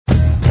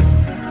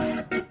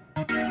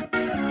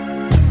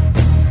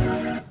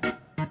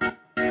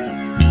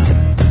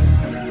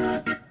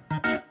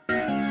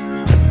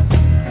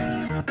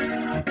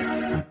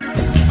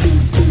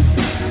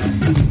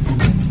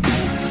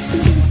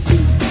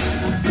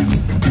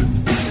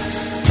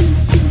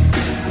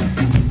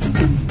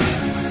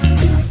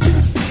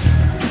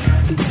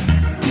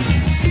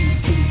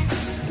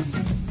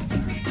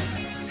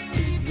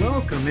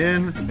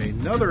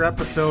another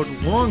episode,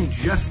 long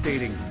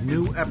gestating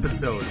new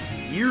episode,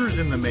 years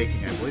in the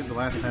making. I believe the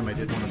last time I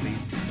did one of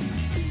these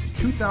was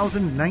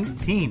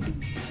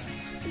 2019.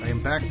 I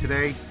am back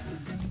today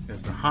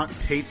as the hot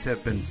takes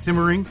have been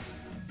simmering.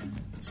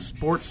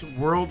 Sports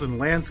world and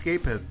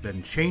landscape have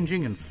been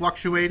changing and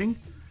fluctuating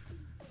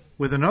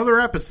with another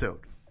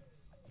episode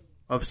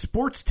of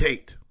Sports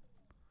Tate.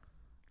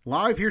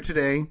 Live here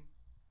today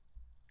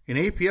in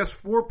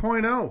APS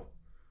 4.0.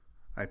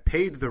 I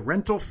paid the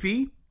rental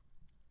fee,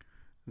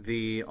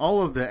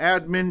 all of the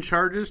admin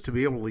charges to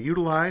be able to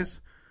utilize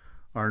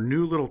our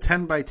new little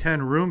 10x10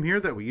 room here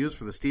that we use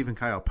for the Steve and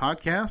Kyle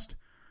podcast,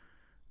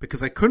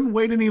 because I couldn't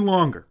wait any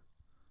longer.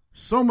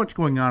 So much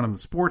going on in the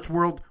sports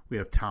world. We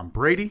have Tom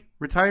Brady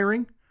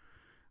retiring.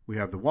 We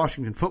have the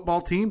Washington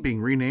football team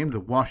being renamed the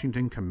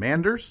Washington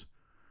Commanders.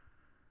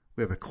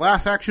 We have a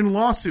class action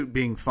lawsuit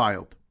being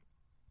filed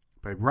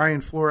by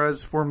Brian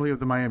Flores, formerly of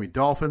the Miami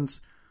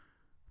Dolphins,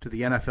 to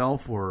the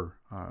NFL for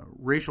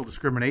racial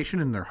discrimination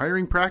in their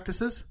hiring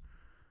practices.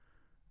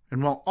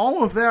 And while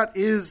all of that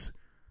is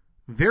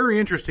very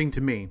interesting to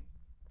me,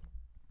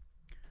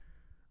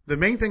 the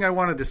main thing I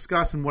want to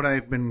discuss and what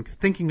I've been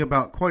thinking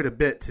about quite a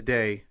bit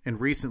today and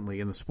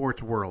recently in the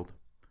sports world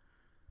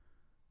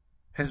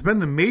has been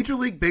the Major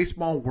League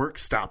Baseball work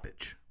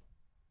stoppage.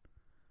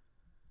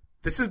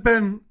 This has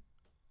been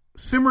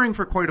simmering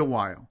for quite a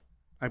while.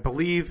 I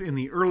believe in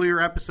the earlier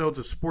episodes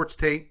of Sports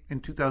Tate in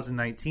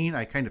 2019,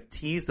 I kind of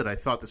teased that I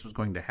thought this was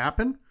going to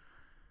happen,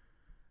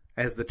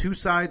 as the two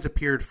sides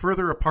appeared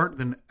further apart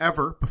than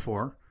ever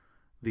before,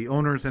 the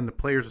owners and the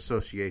Players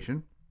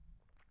Association.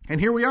 And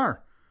here we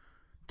are,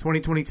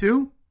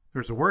 2022,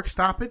 there's a work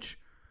stoppage.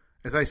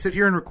 As I sit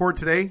here and record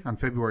today on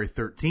February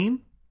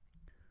 13,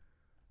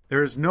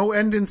 there is no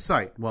end in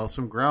sight. While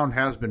some ground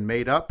has been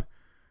made up,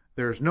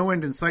 there is no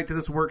end in sight to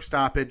this work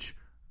stoppage.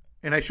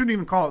 And I shouldn't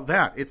even call it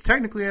that. It's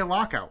technically a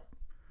lockout.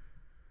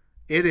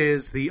 It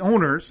is the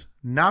owners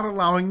not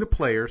allowing the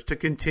players to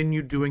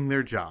continue doing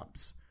their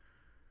jobs.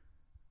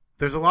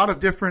 There's a lot of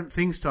different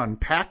things to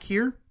unpack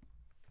here.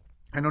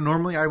 I know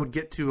normally I would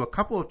get to a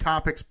couple of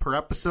topics per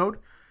episode,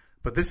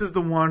 but this is the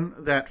one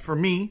that, for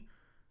me,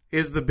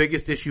 is the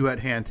biggest issue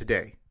at hand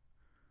today.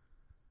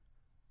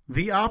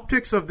 The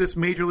optics of this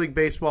Major League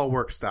Baseball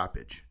work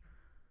stoppage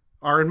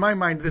are, in my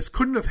mind, this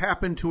couldn't have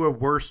happened to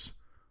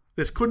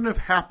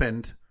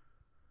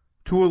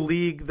a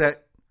league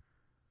that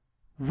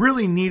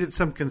really needed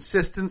some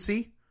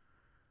consistency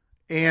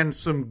and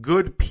some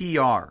good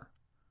PR.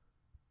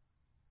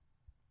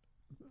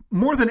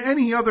 More than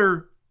any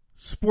other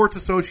sports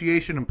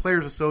association and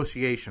players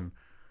association,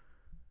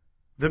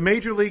 the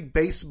Major League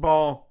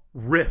Baseball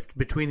rift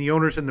between the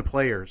owners and the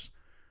players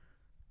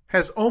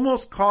has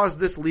almost caused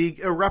this league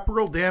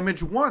irreparable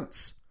damage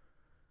once,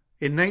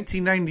 in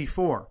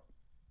 1994.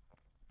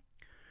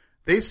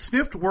 They've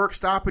sniffed work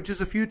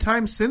stoppages a few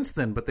times since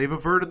then, but they've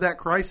averted that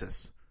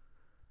crisis.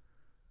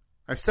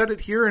 I've said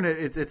it here, and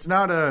it's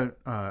not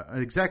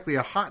exactly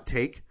a hot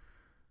take,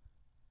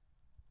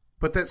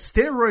 but that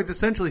steroids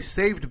essentially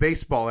saved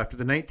baseball after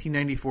the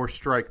 1994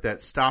 strike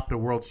that stopped a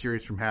World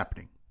Series from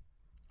happening.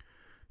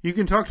 You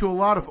can talk to a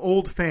lot of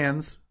old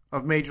fans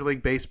of Major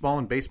League Baseball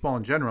and baseball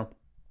in general,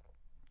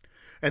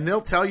 and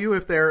they'll tell you,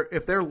 if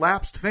they're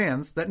lapsed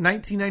fans, that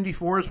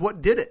 1994 is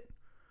what did it.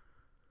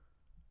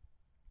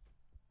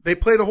 They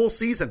played a whole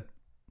season,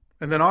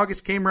 and then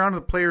August came around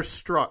and the players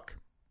struck.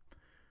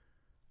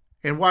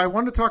 And why I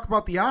want to talk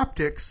about the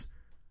optics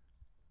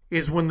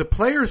is when the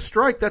players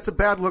strike, that's a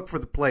bad look for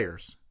the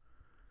players.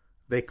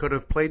 They could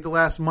have played the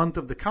last month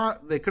of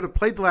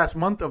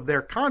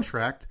their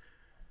contract.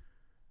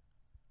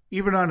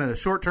 Even on a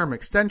short-term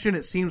extension,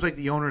 it seems like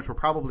the owners were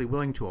probably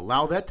willing to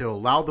allow that, to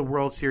allow the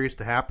World Series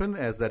to happen,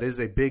 as that is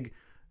a big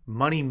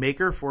money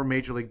maker for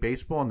Major League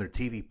Baseball and their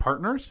TV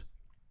partners.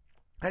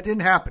 That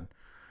didn't happen.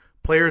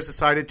 Players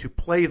decided to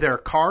play their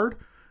card,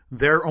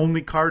 their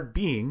only card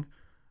being,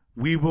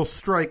 we will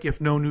strike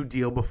if no new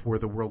deal before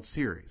the World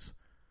Series.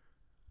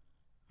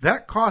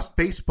 That cost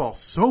baseball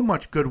so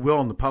much goodwill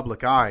in the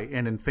public eye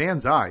and in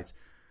fans' eyes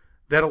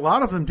that a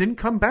lot of them didn't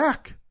come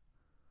back.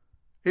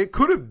 It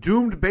could have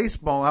doomed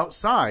baseball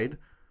outside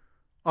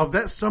of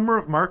that summer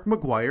of Mark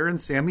McGwire and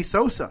Sammy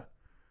Sosa,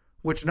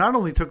 which not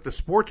only took the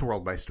sports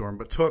world by storm,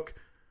 but took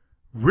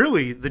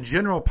really the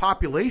general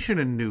population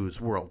and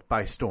news world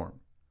by storm.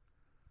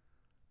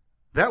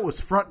 That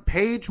was front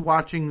page,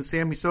 watching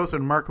Sammy Sosa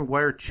and Mark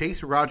McGwire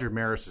chase Roger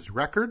Maris's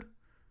record.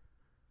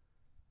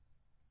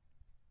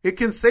 It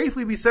can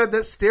safely be said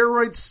that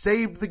steroids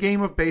saved the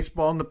game of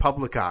baseball in the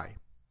public eye.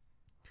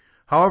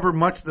 However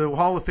much the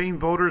Hall of Fame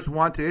voters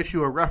want to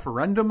issue a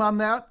referendum on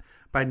that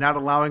by not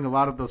allowing a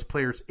lot of those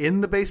players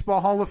in the Baseball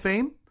Hall of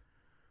Fame,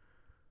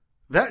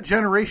 that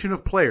generation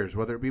of players,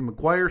 whether it be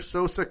McGwire,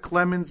 Sosa,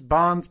 Clemens,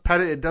 Bonds,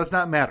 Pettit, it does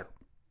not matter.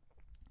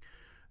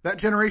 That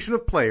generation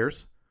of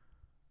players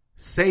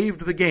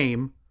saved the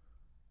game,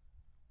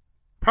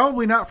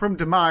 probably not from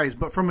demise,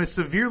 but from a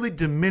severely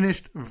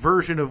diminished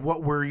version of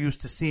what we're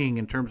used to seeing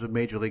in terms of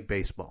Major League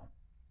Baseball.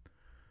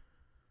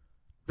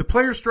 The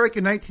players' strike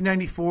in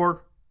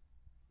 1994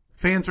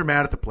 fans are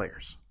mad at the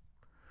players.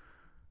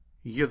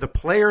 The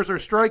players are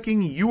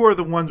striking. You are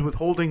the ones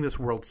withholding this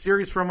World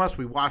Series from us.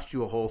 We watched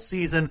you a whole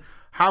season.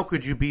 How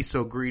could you be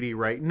so greedy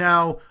right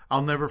now?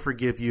 I'll never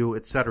forgive you,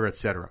 etc.,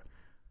 etc.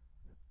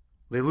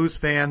 They lose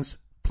fans.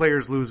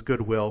 Players lose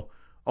goodwill.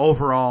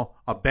 Overall,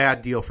 a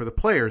bad deal for the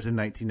players in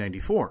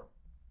 1994.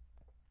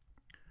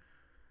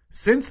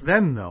 Since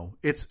then, though,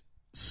 it's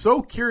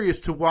so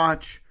curious to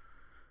watch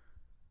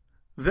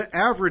the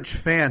average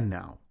fan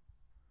now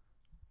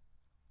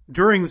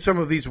during some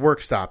of these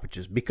work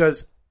stoppages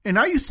because, and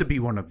I used to be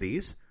one of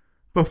these,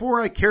 before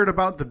I cared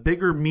about the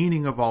bigger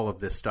meaning of all of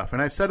this stuff.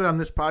 And I've said it on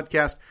this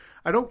podcast,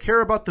 I don't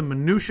care about the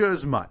minutia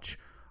as much.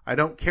 I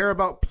don't care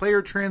about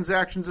player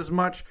transactions as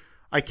much.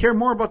 I care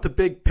more about the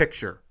big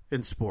picture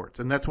in sports.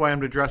 And that's why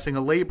I'm addressing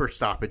a labor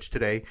stoppage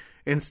today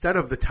instead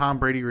of the Tom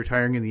Brady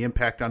retiring and the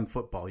impact on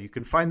football. You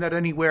can find that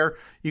anywhere.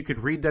 You could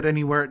read that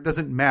anywhere. It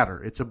doesn't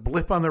matter. It's a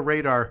blip on the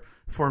radar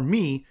for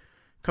me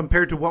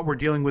compared to what we're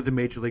dealing with in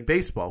Major League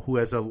Baseball, who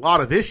has a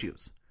lot of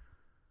issues.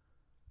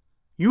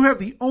 You have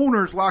the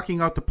owners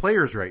locking out the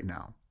players right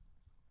now,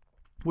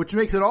 which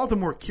makes it all the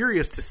more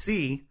curious to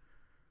see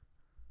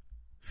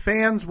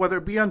fans, whether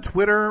it be on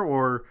Twitter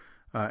or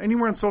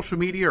anywhere on social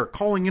media or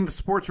calling into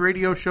sports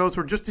radio shows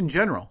or just in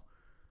general,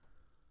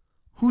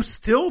 who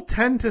still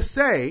tend to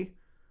say,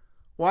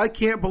 well, I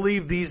can't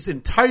believe these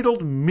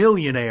entitled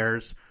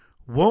millionaires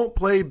won't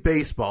play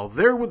baseball.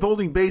 They're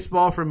withholding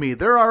baseball from me.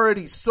 They're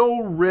already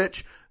so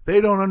rich, they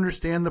don't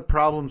understand the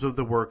problems of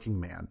the working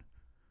man.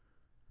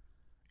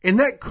 And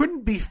that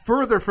couldn't be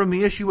further from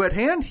the issue at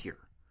hand here.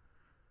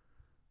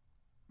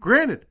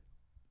 Granted,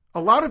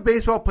 a lot of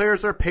baseball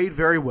players are paid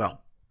very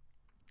well.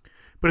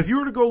 But if you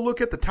were to go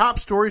look at the top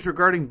stories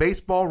regarding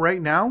baseball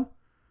right now,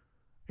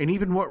 and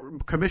even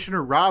what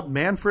Commissioner Rob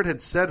Manfred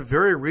had said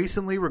very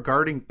recently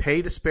regarding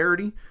pay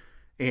disparity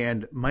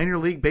and minor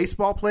league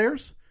baseball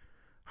players,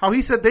 how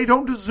he said they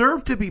don't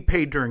deserve to be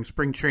paid during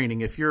spring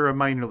training if you're a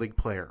minor league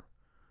player.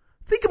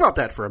 Think about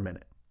that for a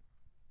minute.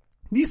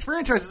 These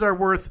franchises are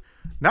worth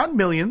not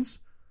millions,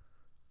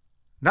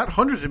 not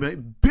hundreds of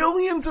millions,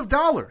 billions of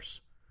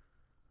dollars.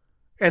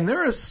 And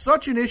there is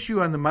such an issue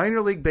on the minor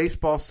league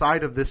baseball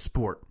side of this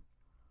sport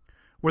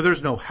where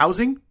there's no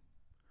housing.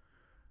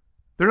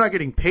 They're not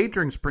getting paid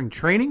during spring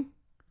training.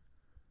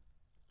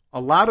 A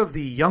lot of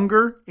the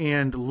younger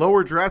and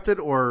lower drafted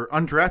or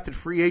undrafted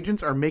free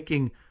agents are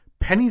making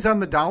pennies on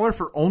the dollar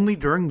for only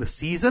during the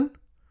season.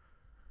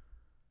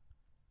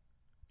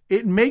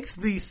 It makes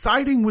the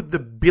siding with the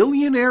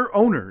billionaire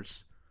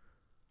owners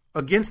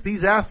against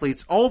these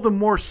athletes all the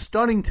more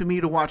stunning to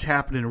me to watch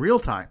happen in real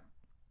time.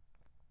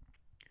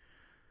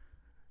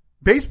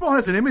 Baseball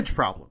has an image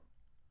problem.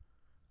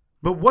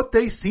 But what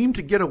they seem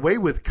to get away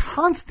with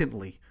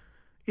constantly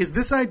is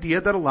this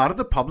idea that a lot of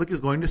the public is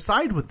going to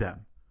side with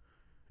them.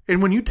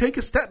 And when you take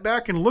a step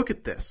back and look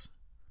at this,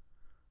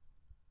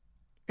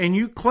 and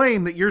you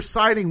claim that you're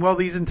siding, well,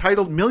 these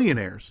entitled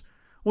millionaires,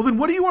 well, then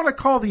what do you want to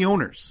call the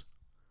owners?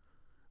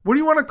 What do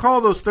you want to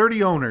call those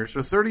 30 owners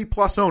or 30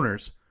 plus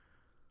owners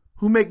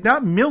who make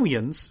not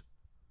millions,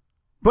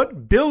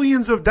 but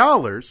billions of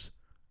dollars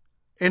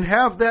and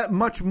have that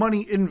much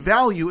money in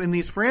value in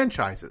these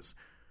franchises?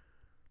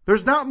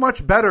 There's not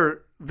much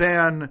better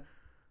than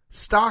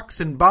stocks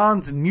and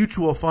bonds and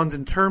mutual funds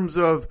in terms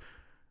of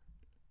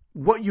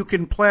what you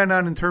can plan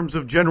on in terms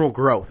of general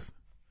growth.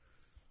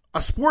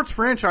 A sports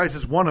franchise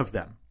is one of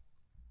them.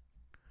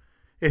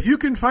 If you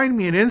can find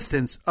me an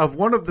instance of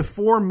one of the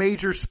 4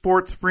 major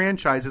sports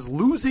franchises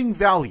losing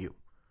value,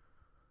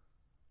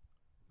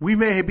 we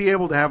may be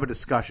able to have a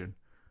discussion.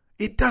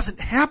 It doesn't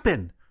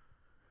happen.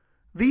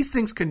 These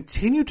things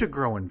continue to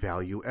grow in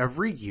value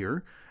every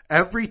year.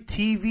 Every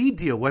TV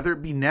deal, whether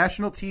it be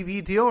national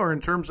TV deal or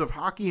in terms of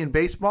hockey and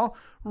baseball,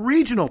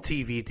 regional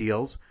TV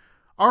deals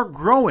are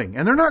growing.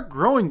 And they're not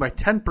growing by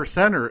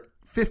 10% or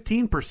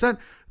 15%.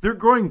 They're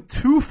growing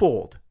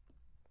twofold.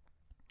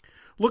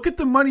 Look at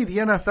the money the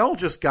NFL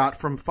just got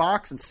from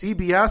Fox and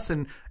CBS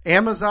and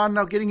Amazon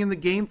now getting in the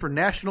game for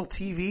national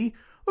TV.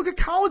 Look at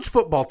college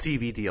football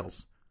TV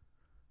deals.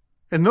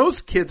 And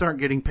those kids aren't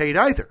getting paid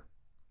either.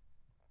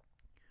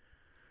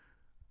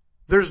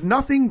 There's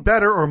nothing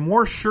better or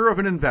more sure of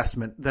an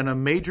investment than a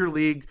major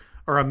league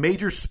or a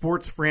major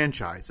sports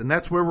franchise. And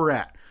that's where we're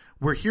at.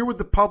 We're here with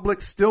the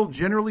public still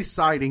generally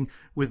siding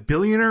with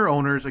billionaire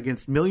owners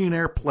against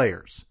millionaire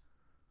players.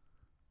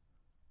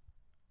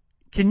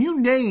 Can you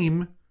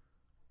name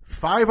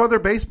 5 other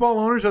baseball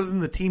owners other than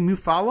the team you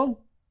follow?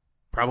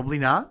 Probably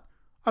not.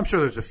 I'm sure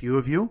there's a few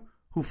of you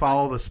who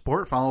follow the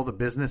sport, follow the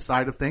business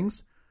side of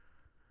things.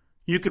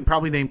 You can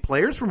probably name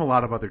players from a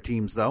lot of other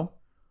teams, though.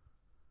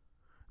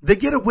 They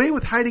get away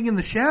with hiding in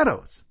the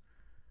shadows.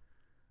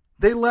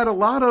 They let a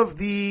lot of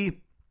the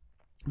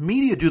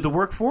media do the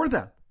work for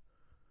them.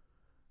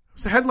 There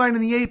was a headline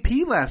in the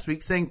AP last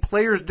week saying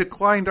players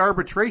declined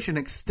arbitration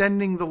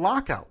extending the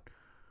lockout.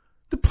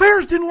 The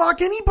players didn't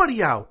lock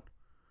anybody out.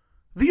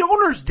 The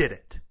owners did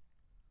it.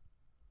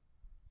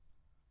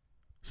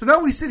 So now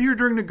we sit here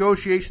during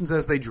negotiations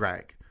as they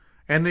drag.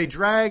 And they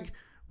drag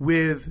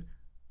with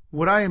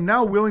what I am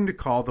now willing to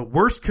call the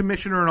worst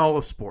commissioner in all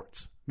of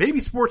sports, maybe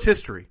sports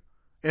history,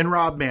 in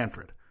Rob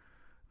Manfred.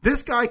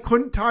 This guy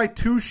couldn't tie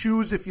two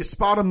shoes if you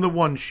spot him the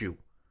one shoe.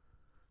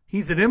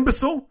 He's an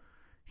imbecile.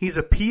 He's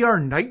a PR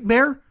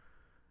nightmare.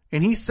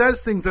 And he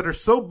says things that are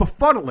so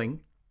befuddling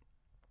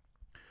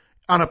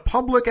on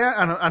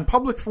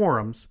public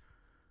forums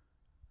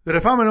that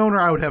if I'm an owner,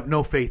 I would have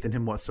no faith in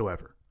him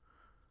whatsoever.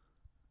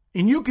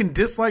 And you can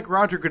dislike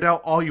Roger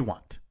Goodell all you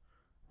want.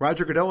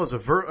 Roger Goodell has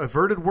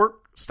averted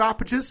work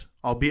stoppages,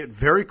 albeit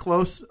very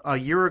close a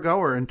year ago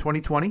or in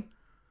 2020.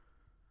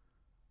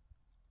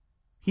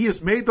 He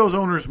has made those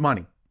owners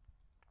money.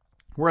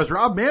 Whereas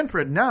Rob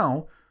Manfred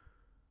now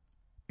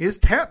is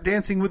tap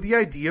dancing with the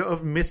idea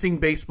of missing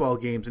baseball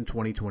games in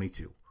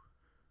 2022.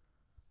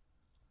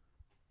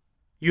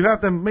 You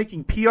have them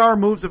making PR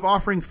moves of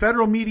offering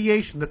federal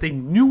mediation that they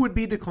knew would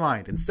be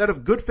declined. Instead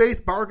of good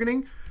faith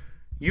bargaining,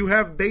 you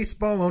have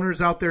baseball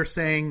owners out there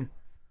saying,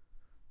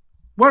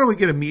 why don't we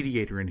get a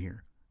mediator in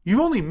here?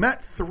 You've only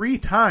met 3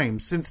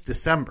 times since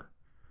December.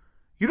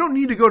 You don't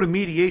need to go to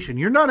mediation.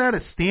 You're not at a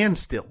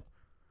standstill.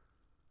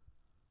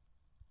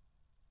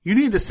 You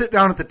need to sit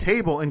down at the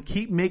table and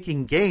keep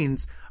making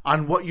gains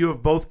on what you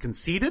have both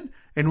conceded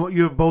and what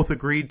you have both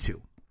agreed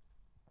to.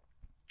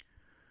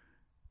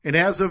 And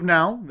as of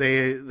now,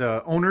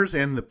 the owners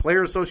and the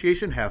Player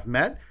Association have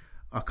met.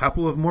 A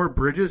couple of more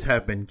bridges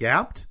have been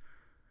gapped.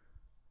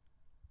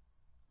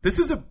 This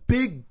is a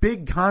big,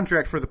 big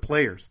contract for the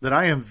players that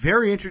I am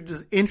very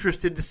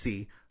interested to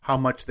see how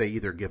much they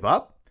either give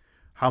up,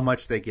 how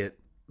much they get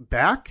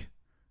back.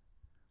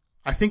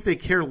 I think they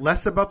care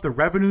less about the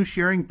revenue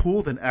sharing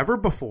pool than ever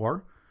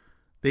before.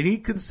 They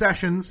need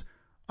concessions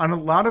on a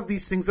lot of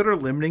these things that are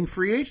limiting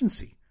free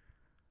agency.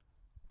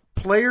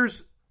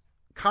 Players'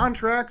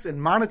 contracts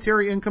and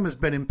monetary income has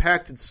been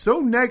impacted so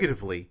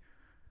negatively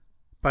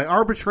by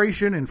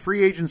arbitration and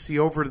free agency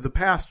over the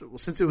past,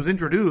 since it was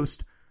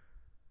introduced.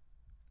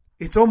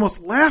 It's almost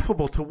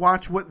laughable to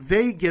watch what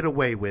they get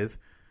away with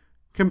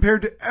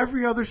compared to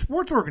every other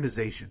sports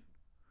organization.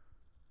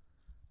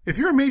 If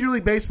you're a Major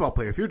League Baseball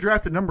player, if you're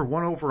drafted number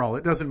 1 overall,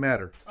 it doesn't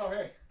matter. Oh,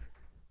 hey.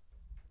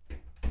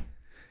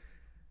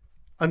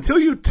 Until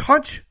you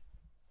touch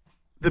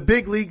the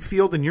big league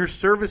field and your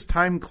service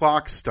time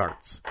clock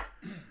starts,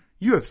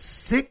 you have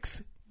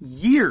 6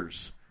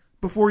 years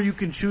before you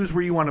can choose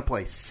where you want to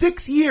play.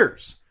 6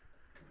 years.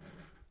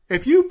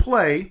 If you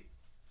play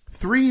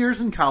 3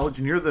 years in college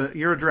and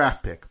you're a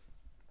draft pick,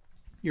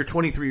 you're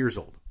 23 years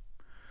old.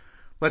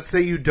 Let's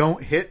say you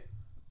don't hit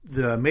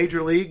the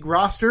Major League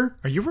roster.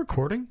 Are you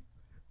recording?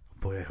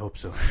 Boy, I hope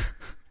so.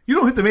 You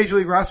don't hit the Major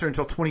League roster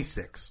until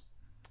 26.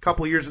 A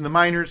couple of years in the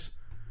minors.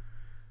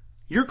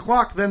 Your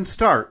clock then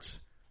starts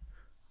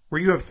where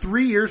you have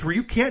 3 years where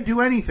you can't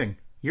do anything.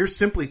 You're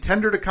simply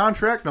tendered a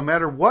contract no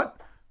matter what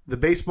the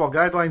baseball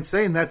guidelines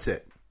say, and that's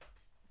it.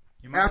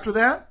 After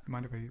that... You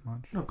mind if I eat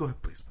lunch? No, go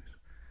ahead, please.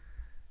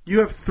 You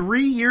have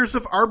 3 years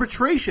of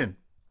arbitration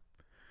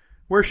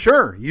where,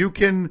 sure,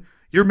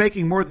 you're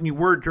making more than you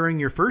were during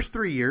your first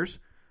 3 years,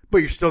 but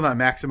you're still not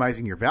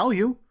maximizing your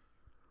value.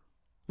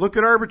 Look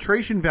at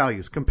arbitration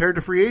values compared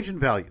to free agent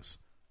values.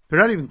 They're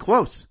not even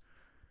close.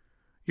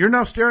 You're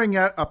now staring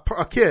at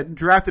a kid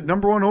drafted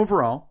number 1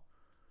 overall.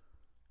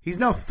 He's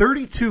now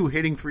 32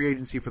 hitting free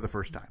agency for the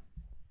first time.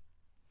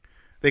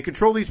 They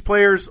control these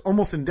players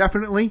almost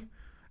indefinitely,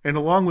 and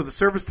along with the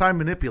service time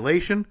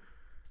manipulation,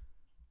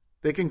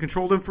 they can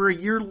control them for a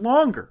year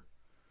longer.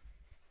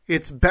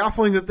 It's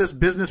baffling that this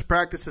business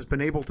practice has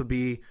been able to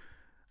be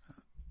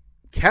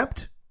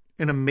kept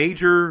in a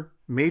major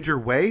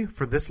way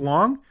for this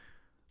long.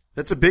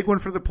 That's a big one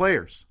for the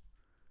players.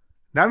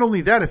 Not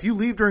only that, if you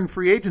leave during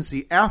free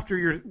agency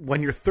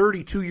when you're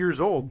 32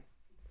 years old,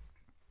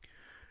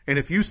 and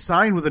if you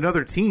sign with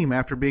another team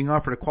after being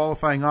offered a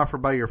qualifying offer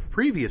by your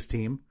previous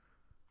team,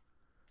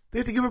 they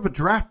have to give up a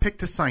draft pick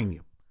to sign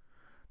you.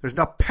 There's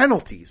now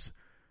penalties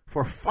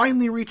for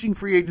finally reaching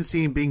free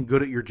agency and being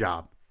good at your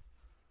job.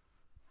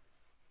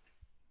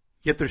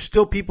 Yet there's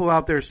still people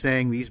out there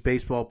saying these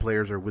baseball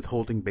players are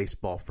withholding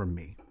baseball from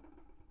me.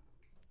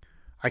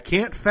 I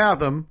can't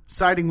fathom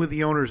siding with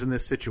the owners in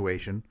this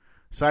situation,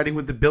 siding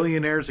with the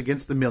billionaires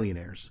against the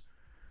millionaires.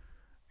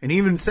 And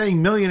even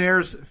saying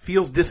millionaires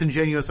feels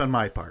disingenuous on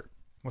my part.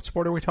 What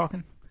sport are we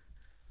talking?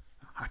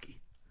 Hockey.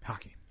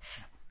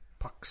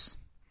 Pucks.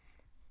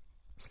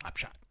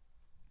 Slapshot.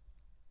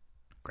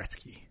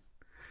 Gretzky.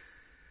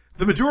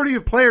 The majority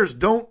of players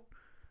don't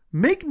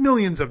make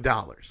millions of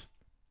dollars.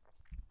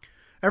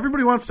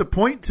 Everybody wants to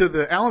point to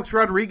the Alex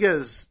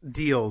Rodriguez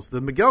deals, the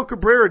Miguel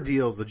Cabrera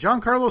deals, the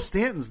Giancarlo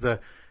Stantons, the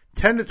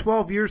 10 to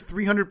 12 years,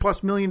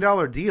 $300+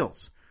 million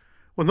deals.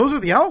 When those are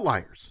the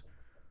outliers.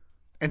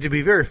 And to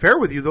be very fair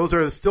with you, those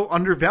are still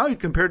undervalued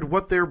compared to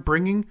what they're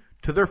bringing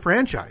to their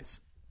franchise.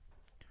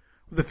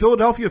 The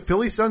Philadelphia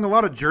Phillies selling a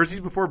lot of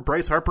jerseys before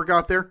Bryce Harper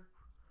got there.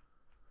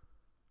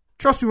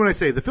 Trust me when I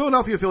say the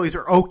Philadelphia Phillies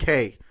are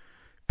okay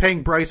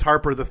paying Bryce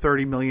Harper the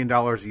 $30 million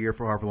a year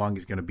for however long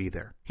he's going to be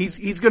there.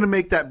 He's going to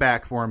make that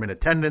back for him in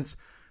attendance,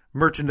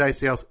 merchandise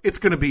sales. It's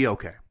going to be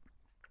okay.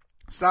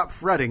 Stop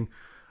fretting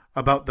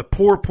about the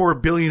poor, poor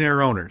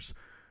billionaire owners.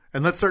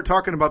 And let's start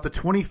talking about the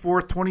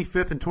 24th,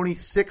 25th, and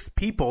 26th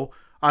people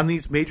on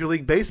these Major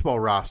League Baseball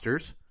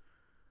rosters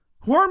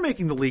who are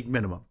making the league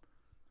minimum.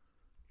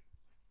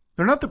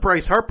 They're not the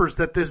Bryce Harpers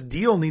that this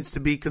deal needs to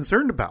be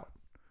concerned about.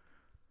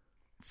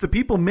 It's the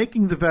people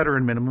making the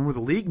veteran minimum or the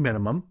league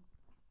minimum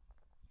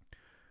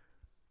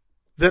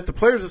that the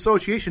Players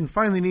Association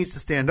finally needs to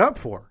stand up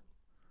for.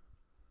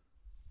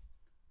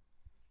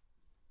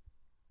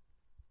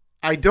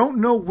 I don't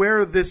know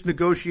where this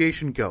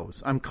negotiation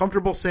goes. I'm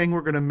comfortable saying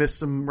we're going to miss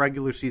some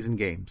regular season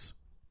games.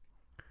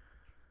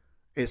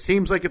 It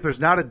seems like if there's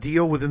not a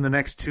deal within the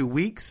next 2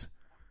 weeks,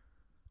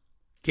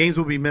 games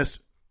will be missed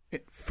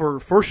for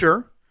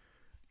sure.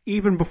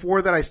 Even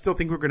before that, I still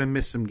think we're going to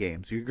miss some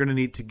games. You're going to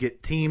need to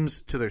get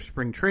teams to their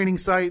spring training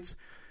sites.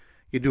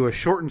 You do a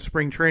shortened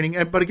spring training.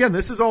 But again,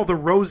 this is all the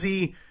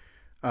rosy,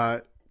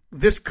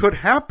 this could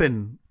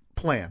happen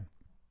plan.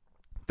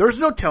 There's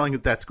no telling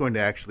that that's going to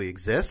actually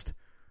exist.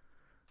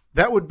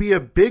 That would be a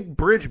big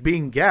bridge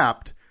being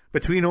gapped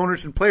between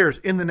owners and players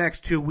in the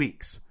next 2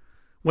 weeks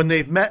when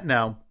they've met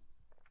now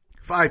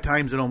 5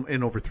 times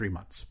in over 3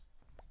 months.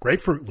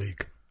 Grapefruit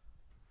League.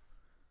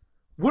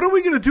 What are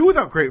we going to do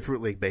without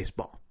Grapefruit League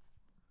baseball?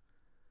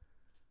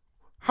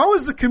 How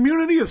is the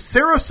community of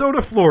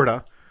Sarasota,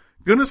 Florida,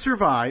 going to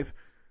survive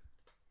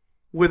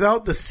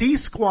without the C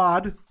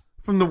squad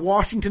from the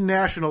Washington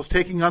Nationals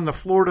taking on the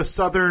Florida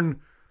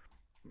Southern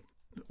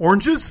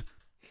Oranges?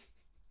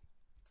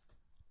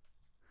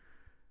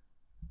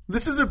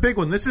 This is a big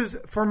one. This is,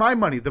 for my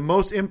money, the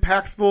most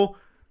impactful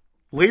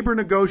labor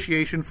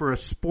negotiation for a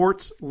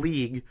sports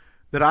league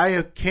that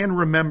I can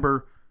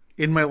remember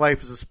in my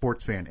life as a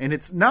sports fan. And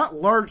it's not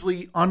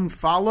largely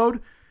unfollowed,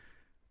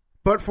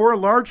 but for a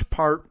large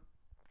part,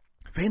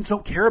 fans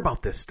don't care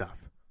about this stuff.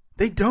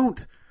 They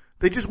don't.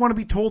 They just want to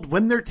be told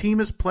when their team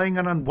is playing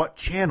and on what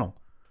channel.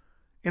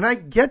 And I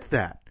get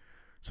that.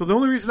 So the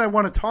only reason I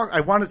wanted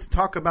to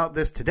talk about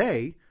this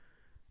today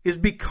is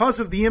because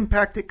of the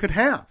impact it could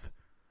have.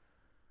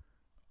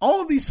 All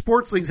of these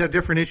sports leagues have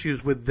different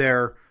issues with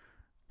their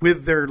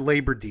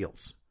labor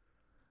deals.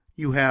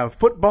 You have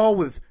football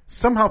with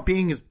somehow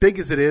being as big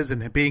as it is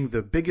and being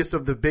the biggest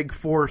of the big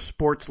 4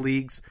 sports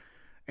leagues,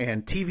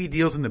 and TV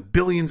deals in the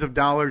billions of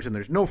dollars, and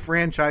there's no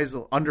franchise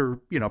under,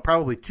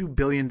 probably $2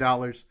 billion.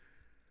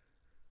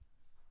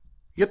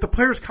 Yet the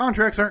players'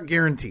 contracts aren't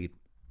guaranteed.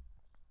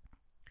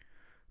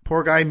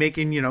 Poor guy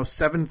making,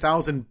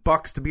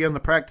 $7,000 to be on the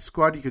practice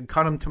squad. You could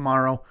cut him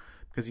tomorrow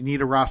because you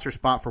need a roster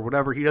spot for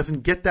whatever. He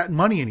doesn't get that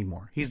money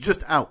anymore. He's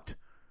just out.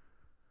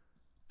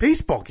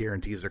 Baseball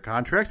guarantees their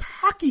contracts.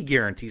 Hockey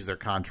guarantees their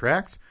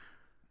contracts.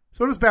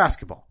 So does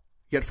basketball.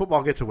 Yet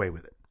football gets away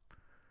with it.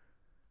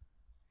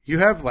 You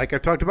have, like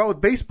I've talked about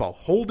with baseball,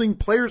 holding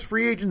players'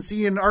 free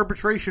agency and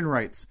arbitration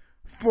rights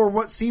for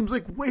what seems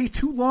like way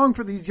too long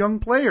for these young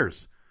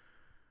players.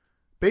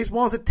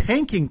 Baseball has a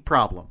tanking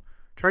problem,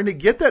 trying to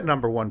get that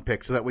number 1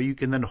 pick so that way you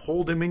can then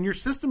hold him in your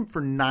system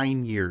for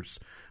 9 years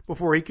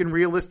before he can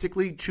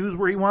realistically choose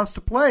where he wants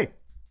to play.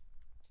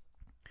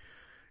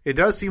 It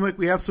does seem like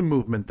we have some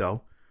movement,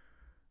 though.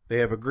 They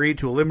have agreed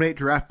to eliminate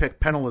draft pick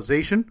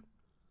penalization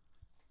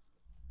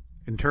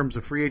in terms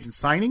of free agent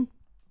signing.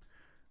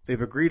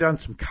 They've agreed on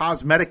some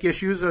cosmetic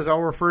issues, as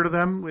I'll refer to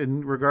them,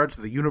 in regards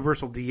to the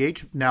universal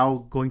DH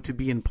now going to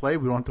be in play.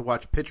 We don't have to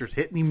watch pitchers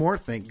hit anymore,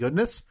 thank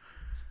goodness.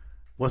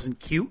 Wasn't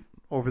cute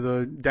over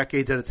the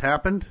decades that it's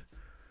happened.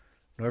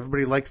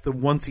 Everybody likes the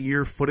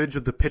once-a-year footage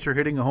of the pitcher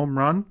hitting a home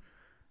run.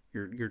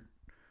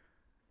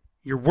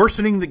 You're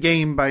worsening the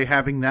game by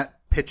having that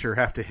pitcher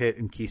have to hit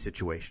in key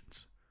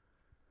situations.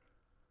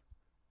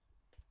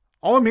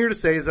 All I'm here to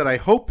say is that I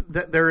hope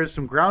that there is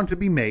some ground to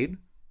be made,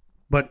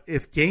 but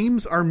if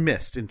games are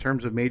missed in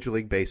terms of Major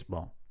League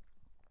Baseball,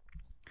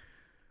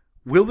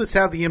 will this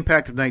have the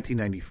impact of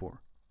 1994?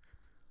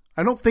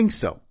 I don't think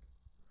so.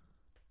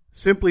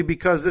 Simply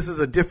because this is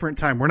a different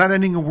time. We're not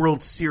ending a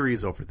World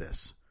Series over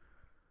this.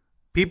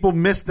 People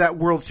missed that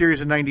World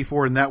Series in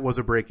 94, and that was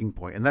a breaking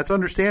point. And that's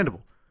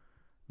understandable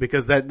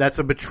because that's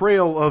a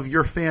betrayal of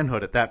your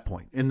fanhood at that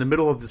point in the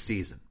middle of the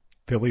season.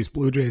 Phillies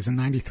Blue Jays in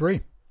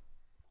 93.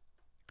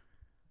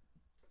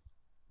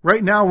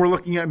 Right now, we're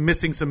looking at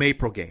missing some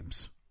April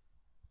games.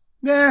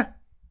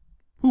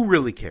 Who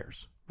really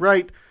cares,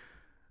 right?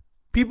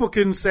 People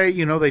can say,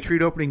 they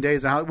treat opening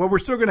days out. Well, we're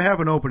still going to have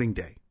an opening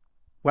day.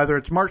 Whether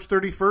it's March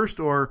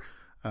 31st or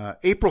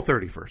April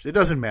 31st, it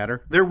doesn't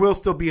matter. There will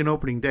still be an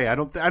opening day. I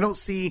don't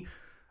see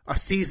a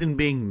season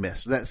being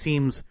missed. That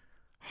seems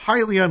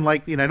highly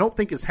unlikely, and I don't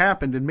think has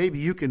happened, and maybe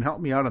you can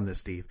help me out on this,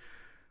 Steve.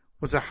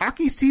 Was a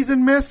hockey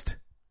season missed?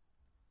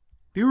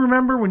 Do you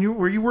remember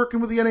were you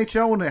working with the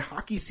NHL when a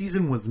hockey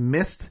season was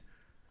missed?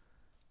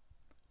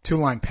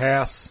 2-line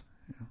pass.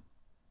 Yeah.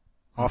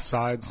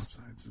 Offsides.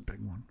 Offsides is a big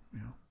one.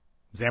 Yeah.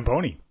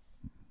 Zamboni.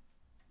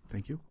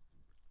 Thank you.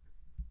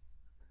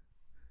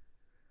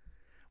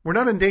 We're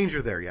not in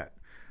danger there yet.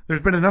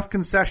 There's been enough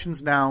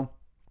concessions now,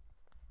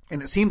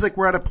 and it seems like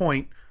we're at a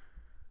point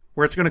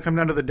where it's going to come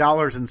down to the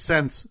dollars and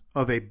cents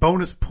of a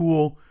bonus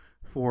pool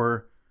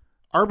for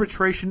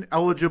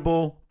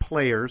arbitration-eligible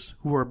players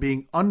who are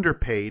being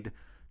underpaid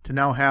to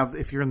now have,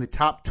 if you're in the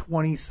top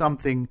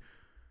 20-something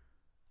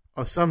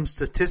of some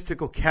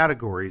statistical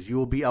categories, you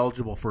will be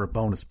eligible for a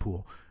bonus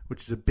pool,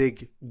 which is a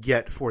big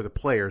get for the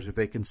players if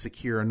they can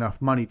secure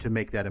enough money to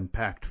make that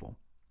impactful.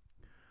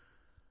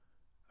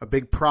 A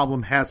big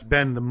problem has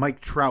been the Mike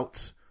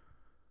Trouts,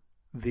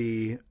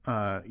 the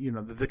Kyle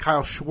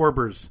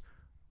Schwarbers,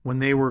 when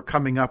they were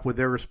coming up with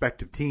their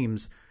respective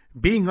teams,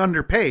 being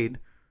underpaid.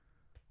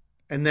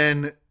 And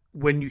then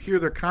when you hear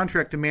their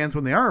contract demands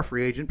when they are a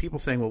free agent, people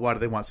saying, well, why do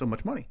they want so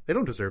much money? They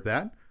don't deserve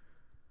that.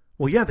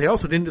 Well, yeah, they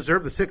also didn't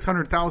deserve the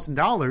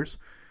 $600,000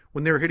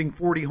 when they were hitting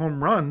 40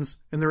 home runs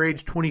in their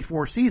age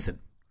 24 season.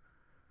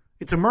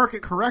 It's a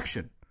market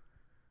correction.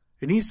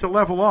 It needs to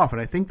level off,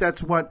 and I think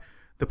that's what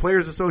the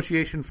Players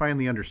Association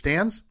finally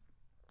understands.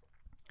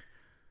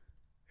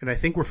 And I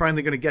think we're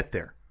finally going to get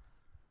there.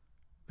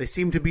 They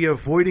seem to be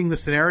avoiding the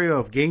scenario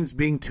of games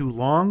being too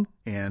long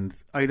and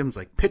items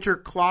like pitcher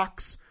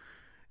clocks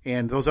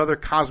and those other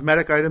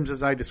cosmetic items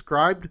as I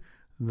described.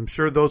 I'm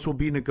sure those will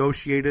be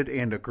negotiated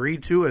and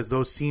agreed to as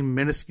those seem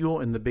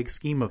minuscule in the big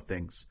scheme of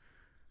things.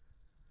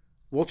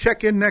 We'll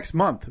check in next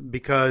month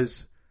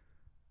because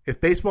if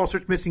baseball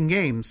starts missing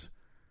games,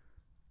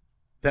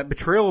 that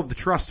betrayal of the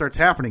trust starts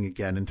happening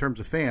again in terms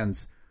of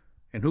fans.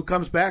 And who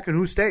comes back and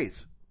who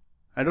stays?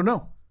 I don't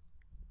know.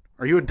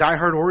 Are you a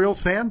diehard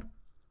Orioles fan?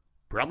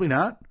 Probably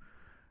not.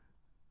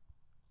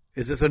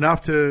 Is this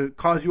enough to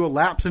cause you a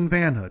lapse in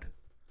fanhood?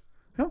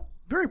 No,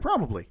 very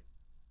probably.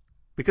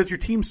 Because your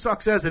team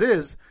sucks as it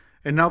is,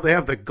 and now they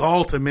have the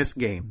gall to miss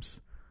games.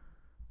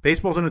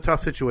 Baseball's in a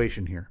tough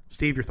situation here.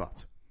 Steve, your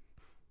thoughts?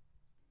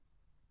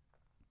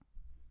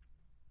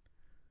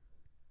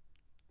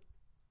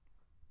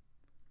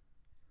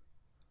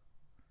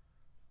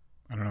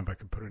 I don't know if I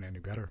could put it any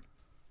better.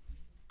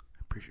 I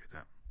appreciate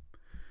that.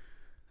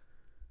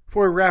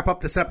 Before we wrap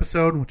up this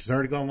episode, which has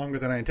already gone longer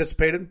than I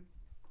anticipated,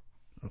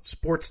 of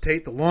Sports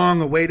Tate, the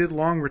long-awaited,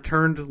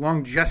 long-returned,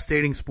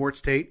 long-gestating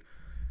Sports Tate,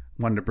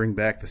 wanted to bring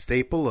back the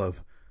staple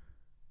of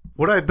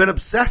what I've been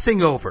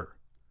obsessing over.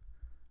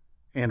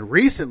 And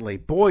recently,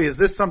 boy, is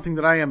this something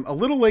that I am a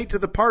little late to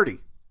the party.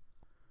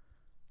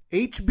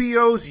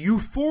 HBO's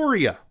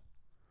Euphoria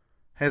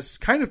has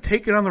kind of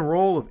taken on the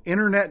role of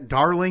internet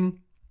darling.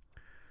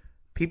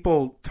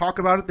 People talk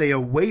about it. They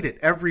await it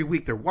every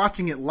week. They're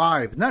watching it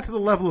live. Not to the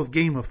level of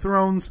Game of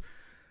Thrones,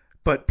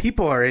 but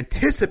people are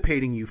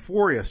anticipating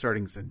Euphoria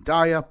starting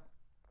Zendaya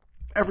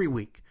every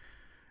week.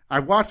 I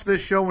watched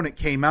this show when it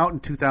came out in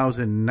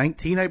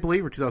 2019, I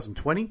believe, or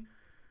 2020.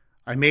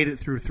 I made it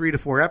through 3 to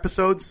 4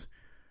 episodes.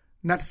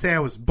 Not to say I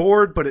was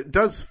bored, but it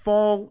does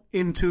fall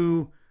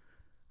into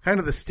kind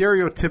of the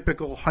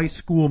stereotypical high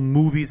school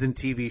movies and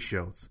TV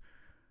shows.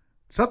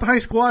 It's not the high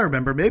school I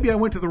remember. Maybe I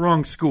went to the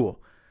wrong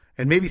school.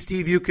 And maybe,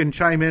 Steve, you can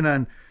chime in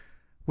on,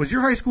 was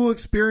your high school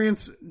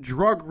experience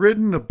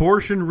drug-ridden,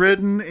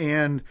 abortion-ridden,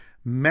 and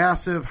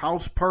massive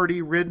house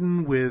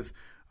party-ridden with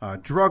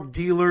drug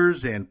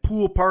dealers and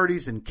pool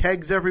parties and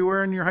kegs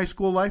everywhere in your high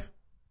school life?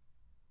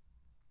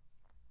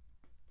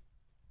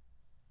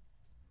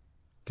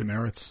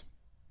 Demerits.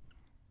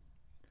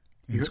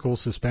 In-school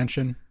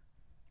suspension.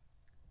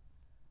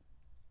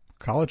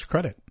 College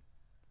credit.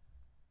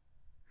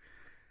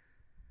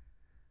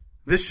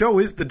 This show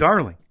is the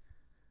darling.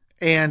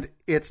 And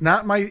it's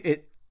not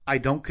I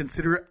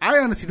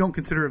honestly don't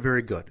consider it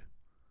very good.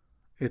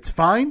 It's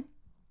fine.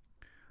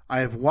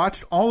 I have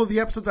watched all of the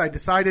episodes. I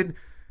decided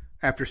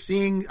after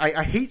seeing,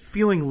 I hate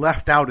feeling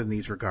left out in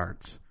these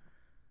regards.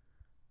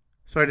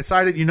 So I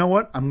decided, you know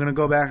what? I'm going to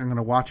go back. I'm going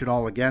to watch it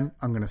all again.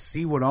 I'm going to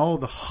see what all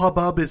the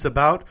hubbub is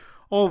about,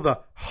 all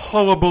the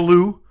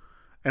hullabaloo,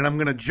 and I'm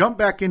going to jump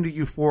back into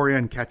Euphoria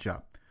and catch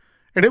up.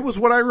 And it was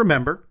what I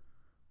remember,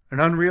 an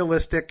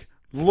unrealistic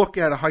look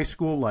at a high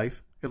school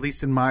life, at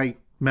least in my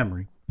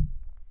memory.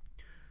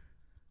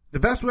 The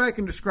best way I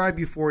can describe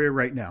Euphoria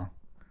right now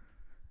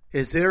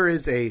is there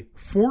is a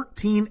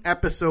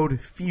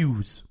 14-episode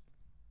fuse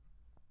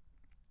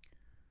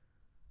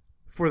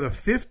for the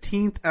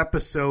 15th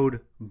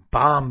episode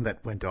bomb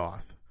that went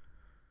off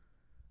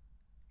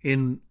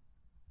in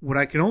what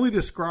I can only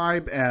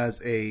describe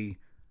as a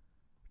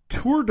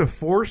tour de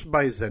force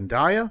by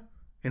Zendaya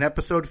in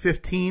episode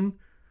 15,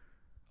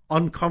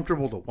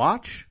 uncomfortable to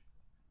watch,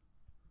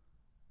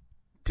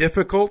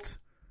 difficult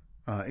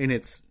in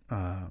its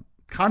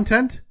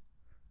content,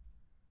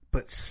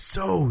 but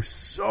so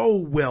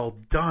well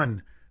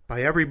done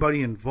by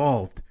everybody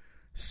involved.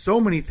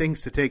 So many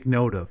things to take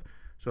note of.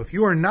 So if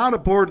you are not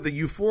aboard the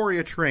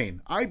Euphoria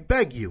train, I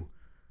beg you,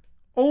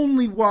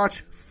 only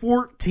watch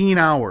 14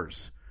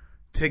 hours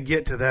to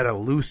get to that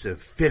elusive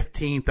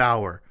 15th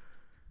hour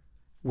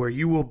where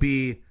you will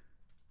be,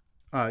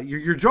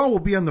 your jaw will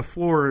be on the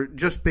floor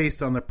just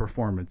based on the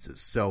performances.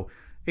 So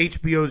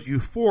HBO's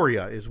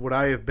Euphoria is what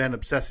I have been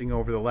obsessing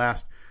over the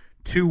last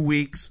 2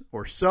 weeks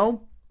or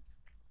so.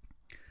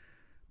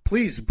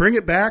 Please bring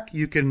it back.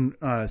 You can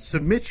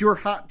submit your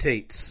hot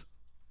takes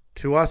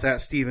to us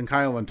at Steve and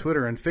Kyle on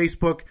Twitter and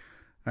Facebook.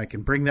 I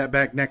can bring that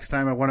back next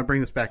time. I want to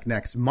bring this back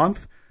next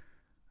month.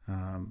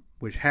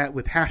 with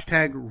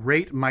hashtag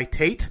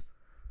RateMyTate.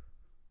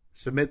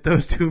 Submit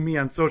those to me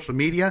on social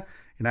media,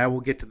 and I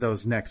will get to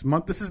those next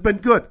month. This has been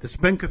good. This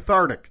has been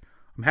cathartic.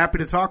 I'm happy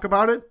to talk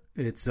about it.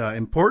 It's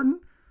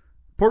important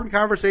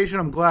conversation.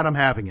 I'm glad I'm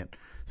having it.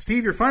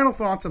 Steve, your final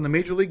thoughts on the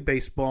Major League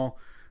Baseball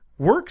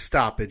work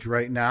stoppage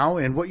right now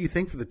and what you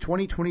think for the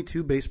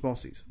 2022 baseball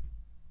season.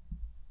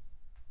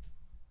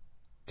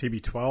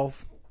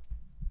 TB12,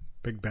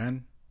 Big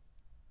Ben,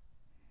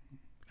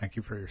 thank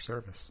you for your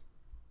service.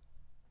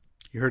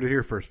 You heard it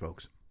here first,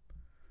 folks.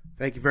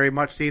 Thank you very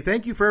much, Steve.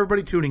 Thank you for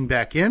everybody tuning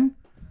back in.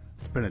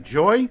 It's been a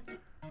joy.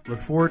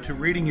 Look forward to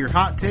reading your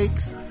hot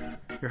takes,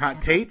 your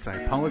hot tates. I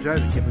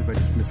apologize. I can't believe I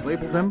just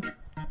mislabeled them.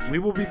 We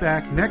will be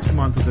back next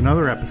month with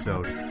another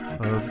episode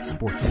of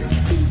Sports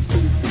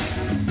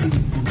Day.